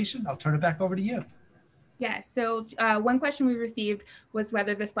presentation? I'll turn it back over to you. Yes, so one question we received was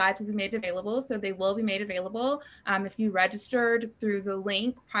whether the slides will be made available. So they will be made available. If you registered through the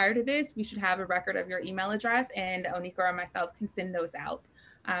link prior to this, we should have a record of your email address, and Onika or myself can send those out.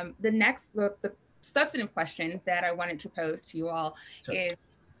 The substantive question that I wanted to pose to you all is,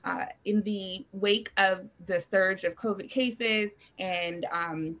 in the wake of the surge of COVID cases and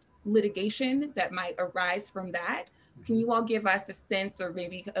litigation that might arise from that, can you all give us a sense or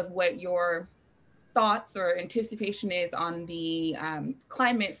maybe of what your thoughts or anticipation is on the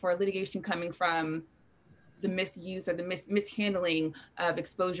climate for litigation coming from the misuse or the mishandling of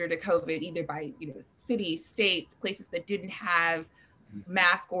exposure to COVID, either by cities, states, places that didn't have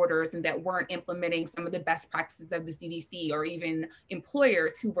mask orders and that weren't implementing some of the best practices of the CDC, or even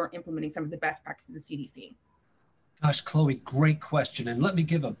employers who weren't implementing some of the best practices of CDC? Gosh, Chloe, great question. And let me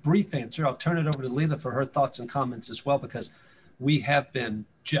give a brief answer. I'll turn it over to Leila for her thoughts and comments as well, because we have been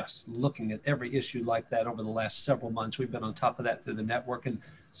just looking at every issue like that over the last several months. We've been on top of that through the network. And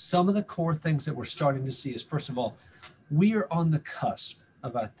some of the core things that we're starting to see is, first of all, we are on the cusp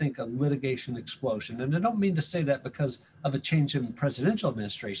of, I think, a litigation explosion. And I don't mean to say that because of a change in presidential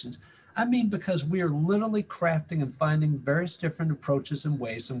administrations. I mean because we are literally crafting and finding various different approaches and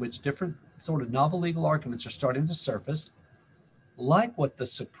ways in which different sort of novel legal arguments are starting to surface, like what the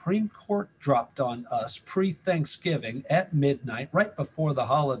Supreme Court dropped on us pre-Thanksgiving at midnight, right before the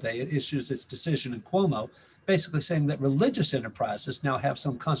holiday. It issues its decision in Cuomo, basically saying that religious enterprises now have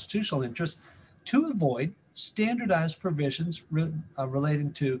some constitutional interest to avoid standardized provisions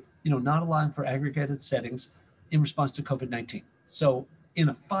relating to, not allowing for aggregated settings in response to COVID-19. So in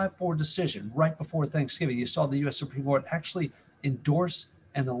a 5-4 decision right before Thanksgiving, you saw the U.S. Supreme Court actually endorse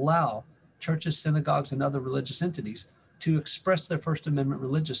and allow churches, synagogues, and other religious entities to express their First Amendment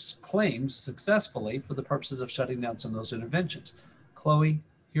religious claims successfully for the purposes of shutting down some of those interventions. Chloe,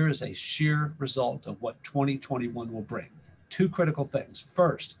 here is a sheer result of what 2021 will bring. Two critical things.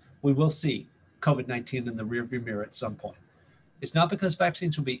 First, we will see COVID-19 in the rearview mirror at some point. It's not because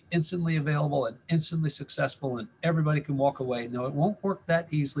vaccines will be instantly available and instantly successful and everybody can walk away. No, it won't work that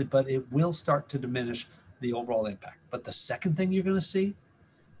easily, but it will start to diminish the overall impact. But the second thing you're going to see,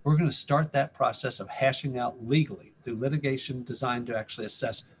 we're going to start that process of hashing out legally through litigation designed to actually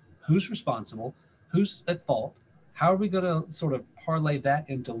assess who's responsible, who's at fault, how are we going to sort of parlay that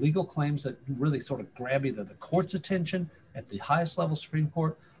into legal claims that really sort of grab either the court's attention at the highest level Supreme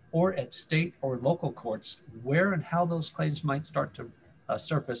Court or at state or local courts, where and how those claims might start to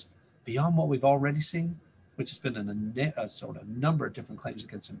surface beyond what we've already seen, which has been a sort of number of different claims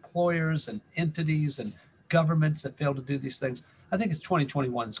against employers and entities and governments that fail to do these things. I think it's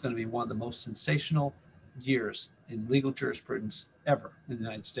 2021 is going to be one of the most sensational years in legal jurisprudence ever in the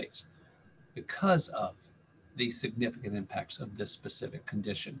United States because of the significant impacts of this specific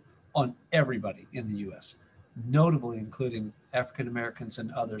condition on everybody in the US, notably including African Americans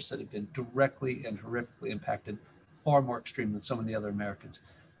and others that have been directly and horrifically impacted, far more extreme than so many other Americans.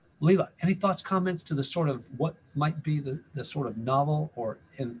 Leela, any thoughts, comments to the sort of what might be the sort of novel or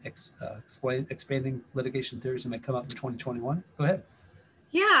expanding litigation theories that may come up in 2021? Go ahead.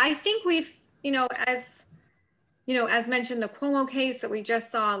 Yeah, I think we've, as mentioned, the Cuomo case that we just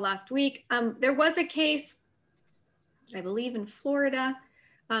saw last week. There was a case, I believe in Florida,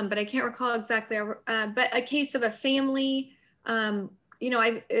 but I can't recall exactly, but a case of a family, of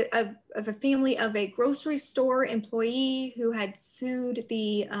a family of a grocery store employee who had sued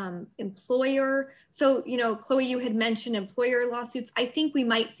the employer. So, Chloe, you had mentioned employer lawsuits. I think we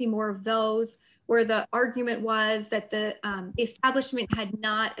might see more of those where the argument was that the establishment had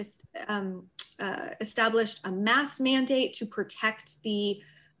not established a mask mandate to protect the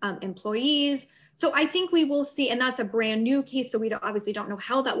employees. So I think we will see, and that's a brand new case, so we obviously don't know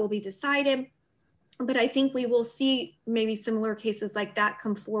how that will be decided, but I think we will see maybe similar cases like that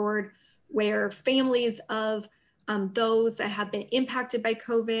come forward where families of those that have been impacted by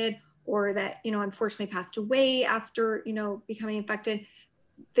COVID or that, unfortunately passed away after, becoming infected,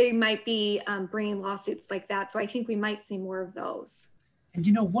 they might be bringing lawsuits like that. So I think we might see more of those. And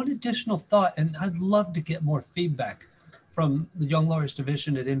one additional thought, and I'd love to get more feedback from the Young Lawyers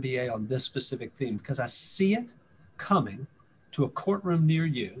Division at NBA on this specific theme, because I see it coming to a courtroom near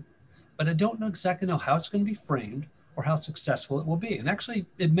you, but I don't exactly know how it's going to be framed or how successful it will be. And actually,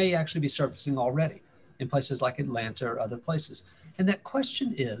 it may actually be surfacing already in places like Atlanta or other places. And that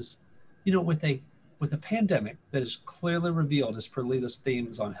question is, with a pandemic that is clearly revealed as per Leela's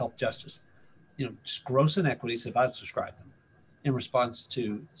themes on health justice, just gross inequities, if I've described them, in response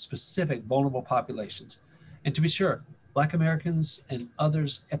to specific vulnerable populations. And to be sure, Black Americans and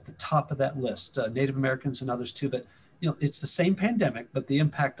others at the top of that list, Native Americans and others too, but it's the same pandemic, but the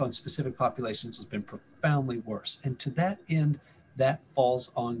impact on specific populations has been profoundly worse. And to that end, that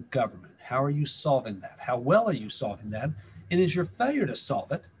falls on government. How are you solving that? How well are you solving that? And is your failure to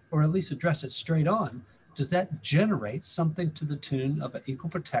solve it, or at least address it straight on, does that generate something to the tune of an equal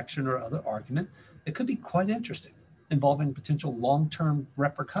protection or other argument that could be quite interesting, involving potential long-term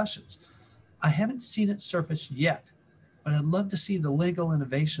repercussions? I haven't seen it surface yet, but I'd love to see the legal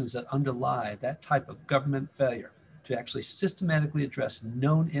innovations that underlie that type of government failure to actually systematically address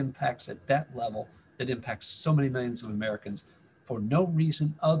known impacts at that level that impacts so many millions of Americans for no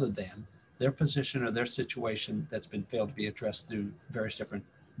reason other than their position or their situation that's been failed to be addressed through various different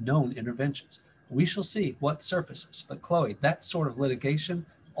known interventions. We shall see what surfaces. But Chloe, that sort of litigation,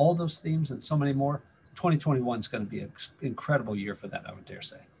 all those themes and so many more, 2021 is going to be an incredible year for that, I would dare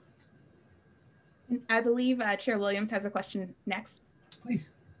say. I believe Chair Williams has a question next. Please.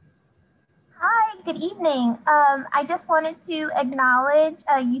 Hi, good evening. I just wanted to acknowledge,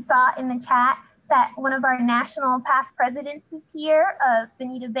 you saw in the chat that one of our national past presidents is here,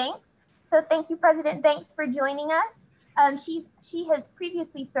 Benita Banks. So thank you, President Banks, for joining us. She has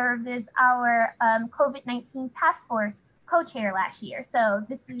previously served as our COVID-19 task force co-chair last year. So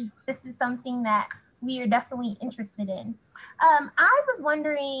this is something that we are definitely interested in. I was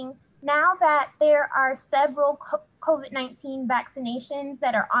wondering, now that there are several COVID-19 vaccinations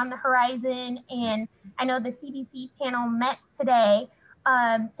that are on the horizon, and I know the CDC panel met today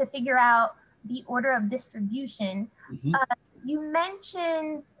to figure out the order of distribution. Mm-hmm. You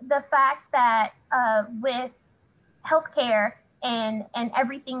mentioned the fact that with healthcare and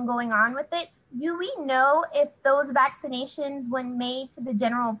everything going on with it, do we know if those vaccinations, when made to the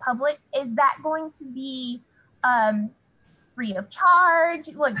general public, is that going to be free of charge?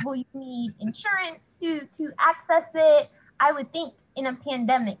 Like, will you need insurance to access it? I would think in a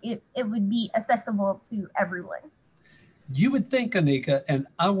pandemic, it would be accessible to everyone. You would think, Anika, and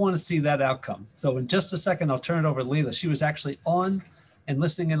I want to see that outcome. So in just a second, I'll turn it over to Leila. She was actually on and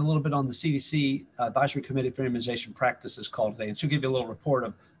listening in a little bit on the CDC Advisory Committee for Immunization Practices call today, and she'll give you a little report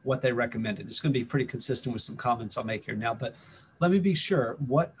of what they recommended. It's going to be pretty consistent with some comments I'll make here now, but let me be sure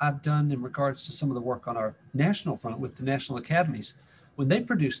what I've done in regards to some of the work on our national front with the national academies. When they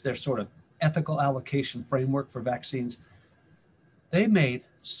produced their sort of ethical allocation framework for vaccines, they made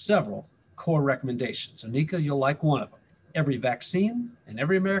several core recommendations. Anika, you'll like one of them. Every vaccine and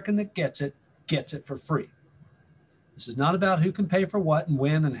every American that gets it for free. This is not about who can pay for what and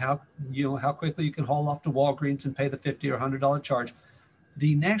when and how quickly you can haul off to Walgreens and pay the $50 or $100 charge.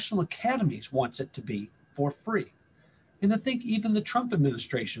 The National Academies wants it to be for free. And I think even the Trump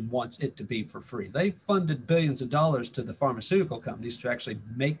administration wants it to be for free. They funded billions of dollars to the pharmaceutical companies to actually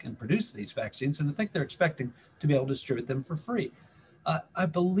make and produce these vaccines. And I think they're expecting to be able to distribute them for free. I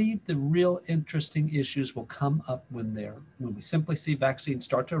believe the real interesting issues will come up when we simply see vaccines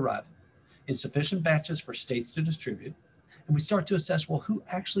start to arrive in sufficient batches for states to distribute. And we start to assess, well, who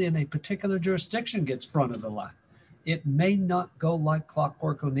actually in a particular jurisdiction gets front of the line? It may not go like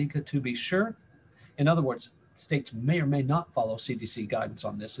clockwork, Anika, to be sure. In other words, states may or may not follow CDC guidance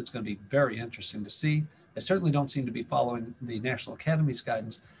on this. It's going to be very interesting to see. They certainly don't seem to be following the National Academy's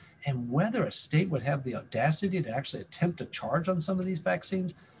guidance. And whether a state would have the audacity to actually attempt to charge on some of these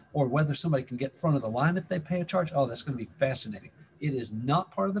vaccines, or whether somebody can get front of the line if they pay a charge, oh, that's going to be fascinating. It is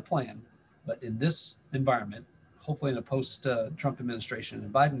not part of the plan, but in this environment, hopefully in a post-Trump administration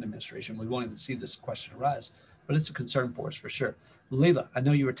and Biden administration, we won't even see this question arise, but it's a concern for us for sure. Leila, I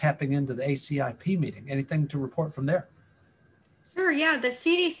know you were tapping into the ACIP meeting. Anything to report from there? Sure, yeah, the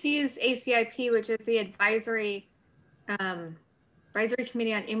CDC's ACIP, which is the Advisory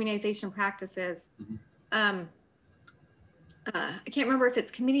Committee on Immunization Practices. Mm-hmm. I can't remember if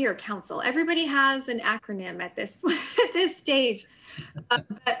it's committee or council. Everybody has an acronym at this at this stage.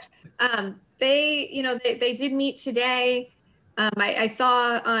 But they did meet today. I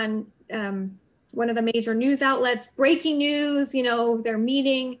saw on one of the major news outlets, breaking news, they're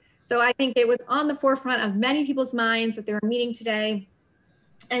meeting. So I think it was on the forefront of many people's minds that they were meeting today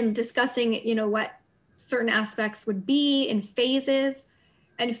and discussing, what certain aspects would be in phases.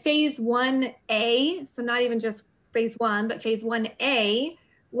 And phase 1A, so not even just phase 1, but phase 1A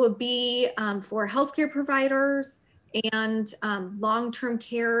will be for healthcare providers and long-term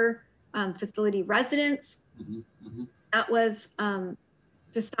care facility residents. Mm-hmm. Mm-hmm. That was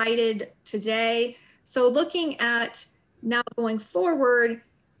decided today. So looking at now going forward,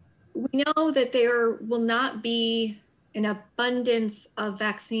 we know that there will not be an abundance of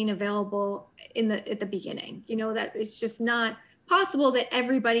vaccine available at the beginning. That it's just not possible that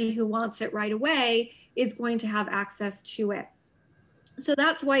everybody who wants it right away is going to have access to it. So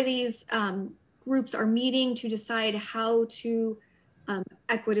that's why these groups are meeting to decide how to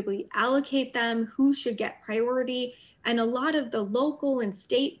equitably allocate them, who should get priority. And a lot of the local and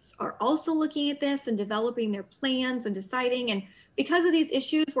states are also looking at this and developing their plans and deciding. And because of these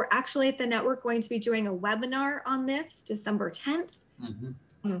issues, we're actually at the network going to be doing a webinar on this December 10th.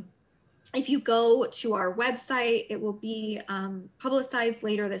 Mm-hmm. If you go to our website, it will be publicized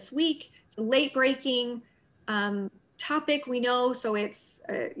later this week. It's a late breaking topic, we know. So it's,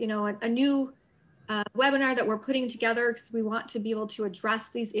 a new webinar that we're putting together because we want to be able to address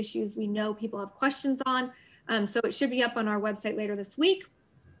these issues we know people have questions on. So it should be up on our website later this week.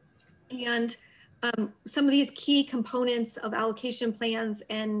 And some of these key components of allocation plans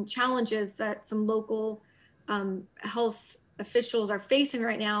and challenges that some local health officials are facing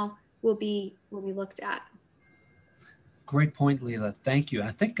right now will be looked at. Great point, Leila. Thank you.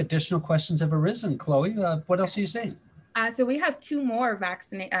 I think additional questions have arisen. Chloe, what else are you saying? So we have two more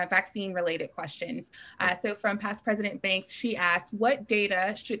vaccine-related questions. So from past President Banks, she asked, what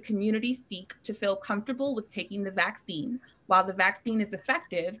data should communities seek to feel comfortable with taking the vaccine? While the vaccine is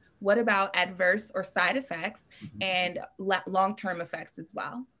effective, what about adverse or side effects and long-term effects as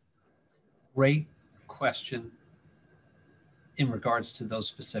well? Great question in regards to those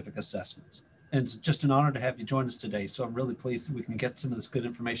specific assessments. And it's just an honor to have you join us today. So I'm really pleased that we can get some of this good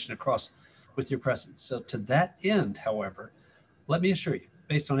information across with your presence. So to that end, however, let me assure you,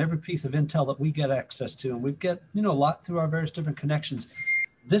 based on every piece of intel that we get access to, and we've get, a lot through our various different connections,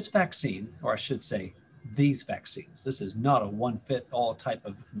 this vaccine, or I should say, these vaccines, this is not a one-fit-all type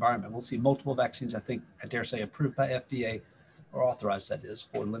of environment. We'll see multiple vaccines, I dare say, approved by FDA or authorized, that is,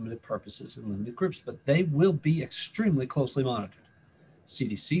 for limited purposes and limited groups, but they will be extremely closely monitored.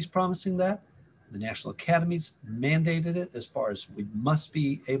 CDC's promising that. The national academies mandated it as far as we must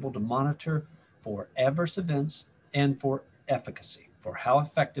be able to monitor for adverse events and for efficacy, for how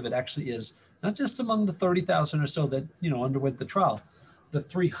effective it actually is, not just among the 30,000 or so that, underwent the trial, the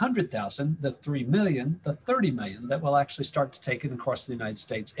 300,000, the 3 million, the 30 million that will actually start to take it across the United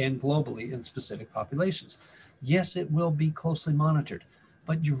States and globally in specific populations. Yes, it will be closely monitored,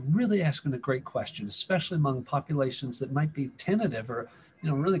 but you're really asking a great question, especially among populations that might be tentative or,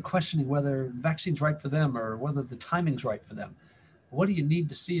 really questioning whether the vaccine's right for them or whether the timing's right for them. What do you need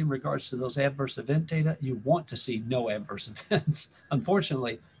to see in regards to those adverse event data? You want to see no adverse events.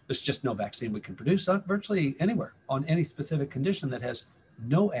 Unfortunately, there's just no vaccine we can produce virtually anywhere on any specific condition that has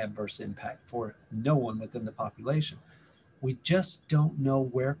no adverse impact for no one within the population. We just don't know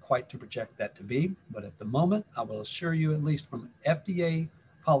where quite to project that to be. But at the moment, I will assure you, at least from FDA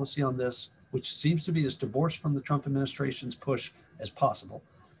policy on this, which seems to be as divorced from the Trump administration's push as possible,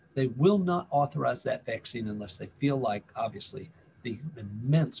 they will not authorize that vaccine unless they feel like, obviously, the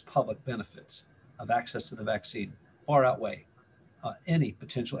immense public benefits of access to the vaccine far outweigh any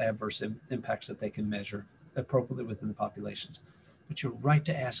potential adverse impacts that they can measure appropriately within the populations. But you're right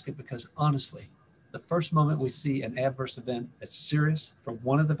to ask it, because honestly, the first moment we see an adverse event that's serious from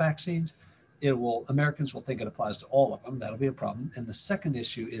one of the vaccines, Americans will think it applies to all of them. That'll be a problem. And the second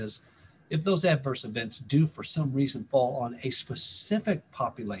issue is, if those adverse events do for some reason fall on a specific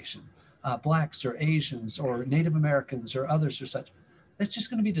population, Blacks or Asians or Native Americans or others or such, that's just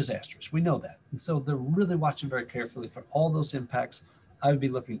going to be disastrous. We know that. And so they're really watching very carefully for all those impacts. I would be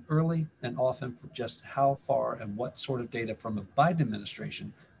looking early and often for just how far and what sort of data from a Biden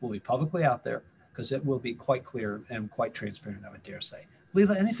administration will be publicly out there, because it will be quite clear and quite transparent, I would dare say.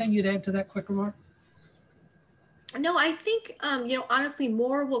 Leila, anything you'd add to that quick remark? No, I think, honestly,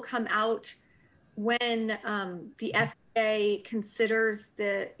 more will come out when the FDA considers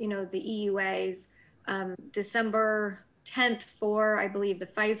the EUAs December 10th for, I believe, the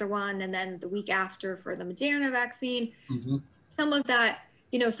Pfizer one, and then the week after for the Moderna vaccine. Mm-hmm. Some of that,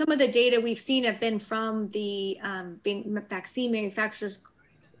 some of the data we've seen have been from the vaccine manufacturers,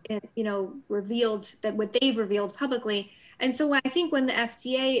 revealed that what they've revealed publicly. And so I think when the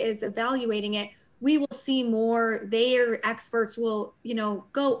FDA is evaluating it, we will see more. Their experts will,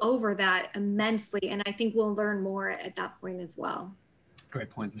 go over that immensely. And I think we'll learn more at that point as well. Great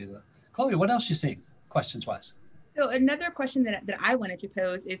point, Leila. Chloe, what else are you seeing, questions-wise? So another question that I wanted to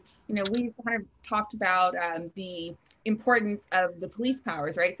pose is, we kind of talked about the importance of the police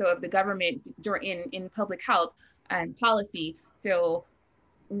powers, right? So of the government in public health and policy. So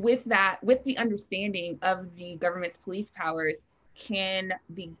with the understanding of the government's police powers, can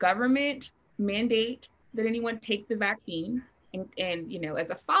the government mandate that anyone take the vaccine? And as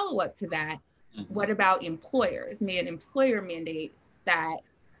a follow-up to that, what about employers? May an employer mandate that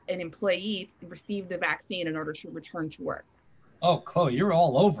an employee receive the vaccine in order to return to work? Oh, Chloe, you're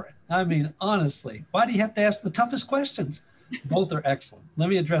all over it. I mean, honestly, why do you have to ask the toughest questions? Both are excellent. Let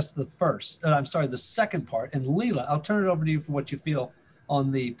me address the second part. And Leila, I'll turn it over to you for what you feel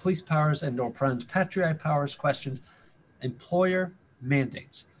on the police powers and or parent patriae powers questions. Employer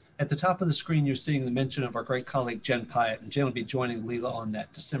mandates. At the top of the screen, you're seeing the mention of our great colleague, Jen Pyatt, and Jen will be joining Leila on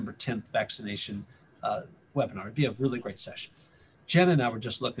that December 10th vaccination webinar. It'd be a really great session. Jen and I were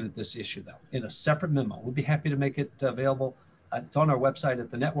just looking at this issue, though, in a separate memo. We'll be happy to make it available. It's on our website at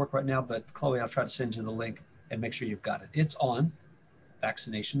the network right now, but Chloe, I'll try to send you the link and make sure you've got it. It's on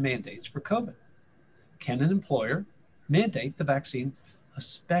vaccination mandates for COVID. Can an employer mandate the vaccine,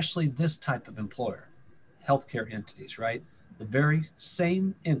 especially this type of employer, healthcare entities, right? The very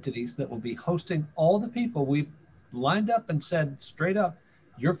same entities that will be hosting all the people we've lined up and said straight up,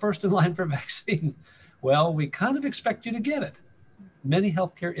 you're first in line for vaccine. Well, we kind of expect you to get it. Many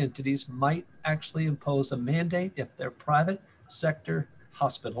healthcare entities might actually impose a mandate if they're private sector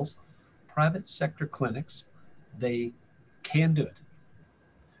hospitals, private sector clinics, they can do it.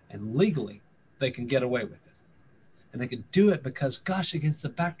 And legally, they can get away with it. And they can do it because, gosh, against the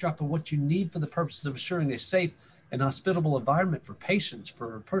backdrop of what you need for the purposes of assuring a safe and hospitable environment for patients,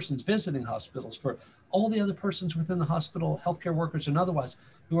 for persons visiting hospitals, for all the other persons within the hospital, healthcare workers and otherwise,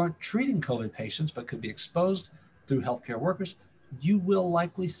 who aren't treating COVID patients but could be exposed through healthcare workers, you will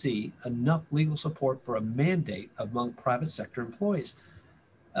likely see enough legal support for a mandate among private sector employees,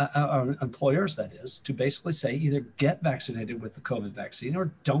 or employers, that is, to basically say either get vaccinated with the COVID vaccine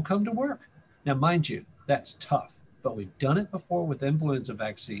or don't come to work. Now, mind you, that's tough, but we've done it before with influenza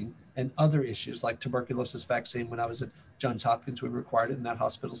vaccine and other issues like tuberculosis vaccine. When I was at Johns Hopkins, we required it in that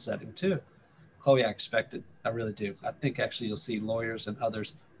hospital setting too. Chloe, I expect it. I really do. I think actually you'll see lawyers and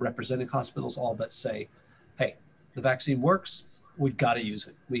others representing hospitals all but say, hey, the vaccine works. we got to use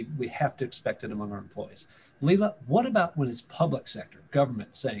it. We have to expect it among our employees. Leila, what about when it's public sector,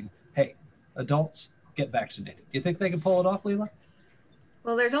 government saying, hey, adults, get vaccinated? You think they can pull it off, Leila?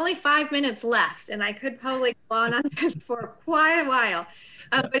 Well, there's only 5 minutes left, and I could probably go on this for quite a while.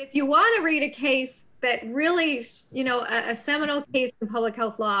 But if you want to read a case that really, you know, a seminal case in public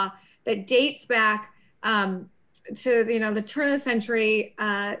health law that dates back to, you know, the turn of the century,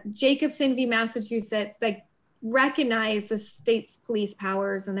 Jacobson v. Massachusetts, that recognize the state's police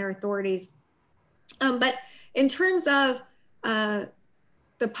powers and their authorities. But in terms of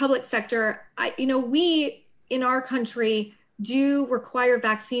the public sector, you know, we in our country do require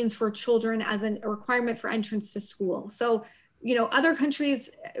vaccines for children as a requirement for entrance to school. So, you know, other countries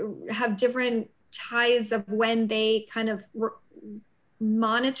have different ties of when they kind of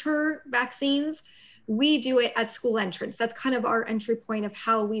monitor vaccines. We do it at school entrance. That's kind of our entry point of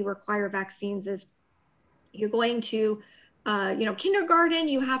how we require vaccines. Is you're going to, you know, kindergarten,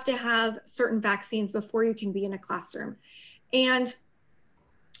 you have to have certain vaccines before you can be in a classroom. And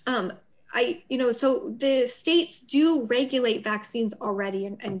you know, so the states do regulate vaccines already,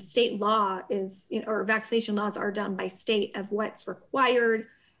 and state law is, you know, or vaccination laws are done by state of what's required.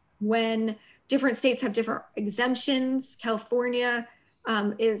 When different states have different exemptions, California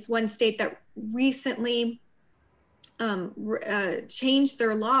is one state that recently changed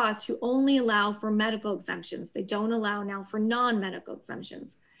their laws to only allow for medical exemptions. They don't allow now for non-medical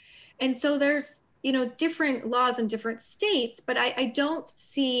exemptions. And so there's, you know, different laws in different states, but I don't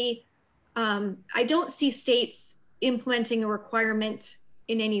see states implementing a requirement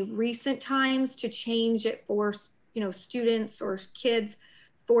in any recent times to change it for, you know, students or kids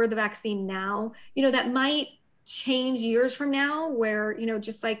for the vaccine now. You know, that might change years from now, where, you know,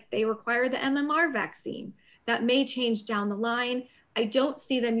 just like they require the MMR vaccine, that may change down the line. I don't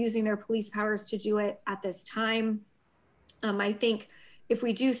see them using their police powers to do it at this time. I think if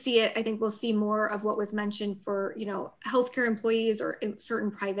we do see it, I think we'll see more of what was mentioned for, you know, healthcare employees or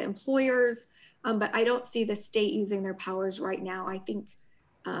certain private employers. But I don't see the state using their powers right now. I think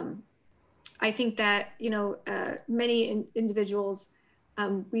that, you know, many individuals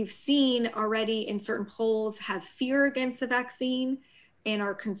we've seen already in certain polls have fear against the vaccine and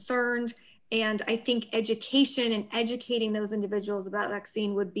are concerned. And I think education and educating those individuals about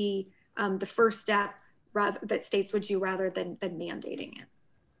vaccine would be the first step that states would do rather than mandating it.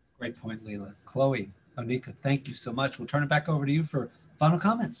 Great point, Leila. Chloe, Onika, thank you so much. We'll turn it back over to you for final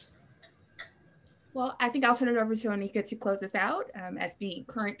comments. Well, I think I'll turn it over to Onika to close us out as the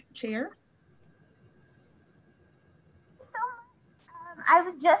current chair. I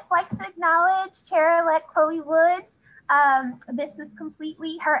would just like to acknowledge Chair-elect Chloe Woods. This is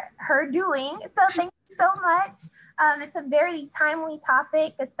completely her doing, so thank you so much. It's a very timely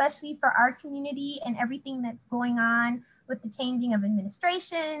topic, especially for our community and everything that's going on with the changing of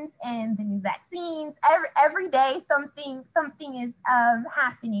administrations and the new vaccines. Every day something is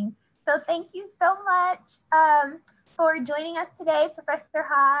happening. So thank you so much for joining us today, Professor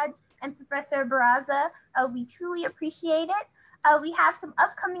Hodge and Professor Barraza. We truly appreciate it. We have some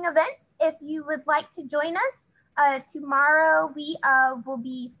upcoming events if you would like to join us. Tomorrow we will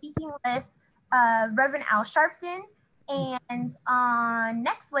be speaking with Reverend Al Sharpton, and on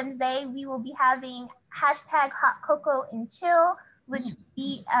next Wednesday we will be having hashtag Hot Cocoa and Chill, which will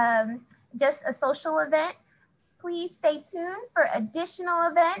be just a social event. Please stay tuned for additional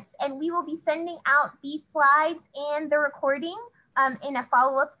events, and we will be sending out these slides and the recording in a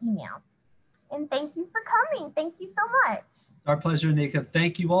follow-up email. And thank you for coming. Thank you so much. Our pleasure, Nika.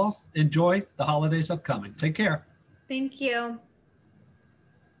 Thank you all. Enjoy the holidays upcoming. Take care. Thank you.